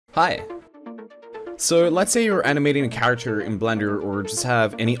Hi. So let's say you're animating a character in Blender or just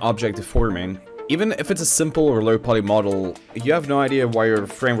have any object deforming. Even if it's a simple or low poly model, you have no idea why your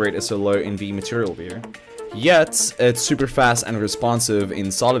frame rate is so low in the material view. Yet, it's super fast and responsive in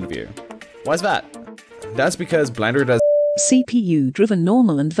solid view. Why is that? That's because Blender does CPU-driven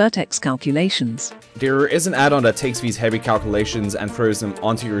normal and vertex calculations. There is an add-on that takes these heavy calculations and throws them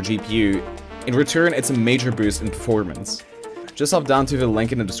onto your GPU. In return, it's a major boost in performance. Just hop down to the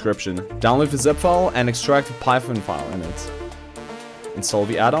link in the description, download the zip file and extract the Python file in it. Install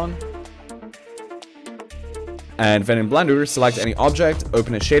the add-on. And then in Blender, select any object,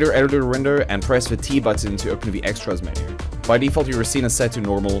 open a shader editor window, and press the T button to open the extras menu. By default, your scene is set to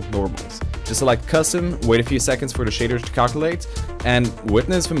normals. Just select custom, wait a few seconds for the shaders to calculate, and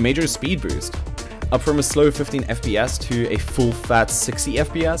witness the major speed boost. Up from a slow 15 FPS to a full fat 60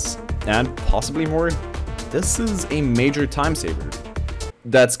 FPS, and possibly more. This is a major time saver.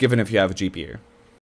 That's given if you have a GPU.